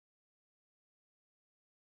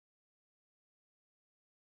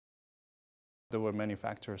There were many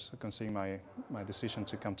factors considering my decision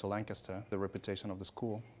to come to Lancaster, the reputation of the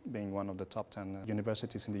school being one of the top 10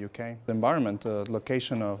 universities in the UK. The environment, the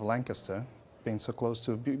location of Lancaster, being so close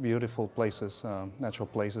to beautiful places, natural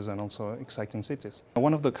places, and also exciting cities.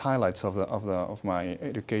 One of the highlights of my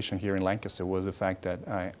education here in Lancaster was the fact that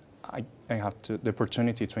I have the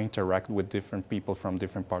opportunity to interact with different people from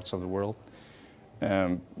different parts of the world.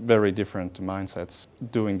 Very different mindsets.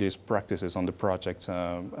 Doing these practices on the project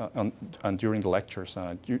and during the lectures,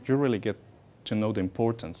 you really get to know the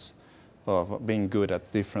importance of being good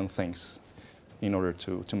at different things in order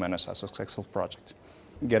to manage a successful project.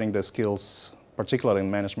 Getting the skills, particularly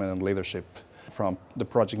in management and leadership, from the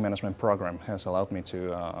project management program has allowed me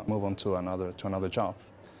to move on to another job.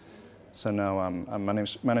 So now I'm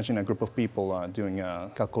managing a group of people doing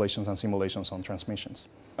calculations and simulations on transmissions.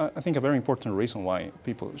 I think a very important reason why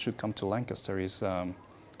people should come to Lancaster is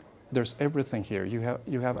there's everything here.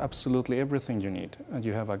 You have absolutely everything you need. And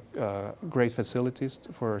you have great facilities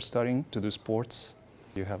for studying, to do sports.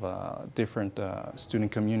 You have different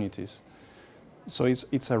student communities. So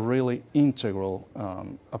it's a really integral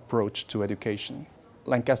approach to education.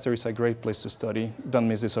 Lancaster is a great place to study. Don't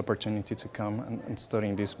miss this opportunity to come and study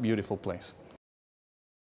in this beautiful place.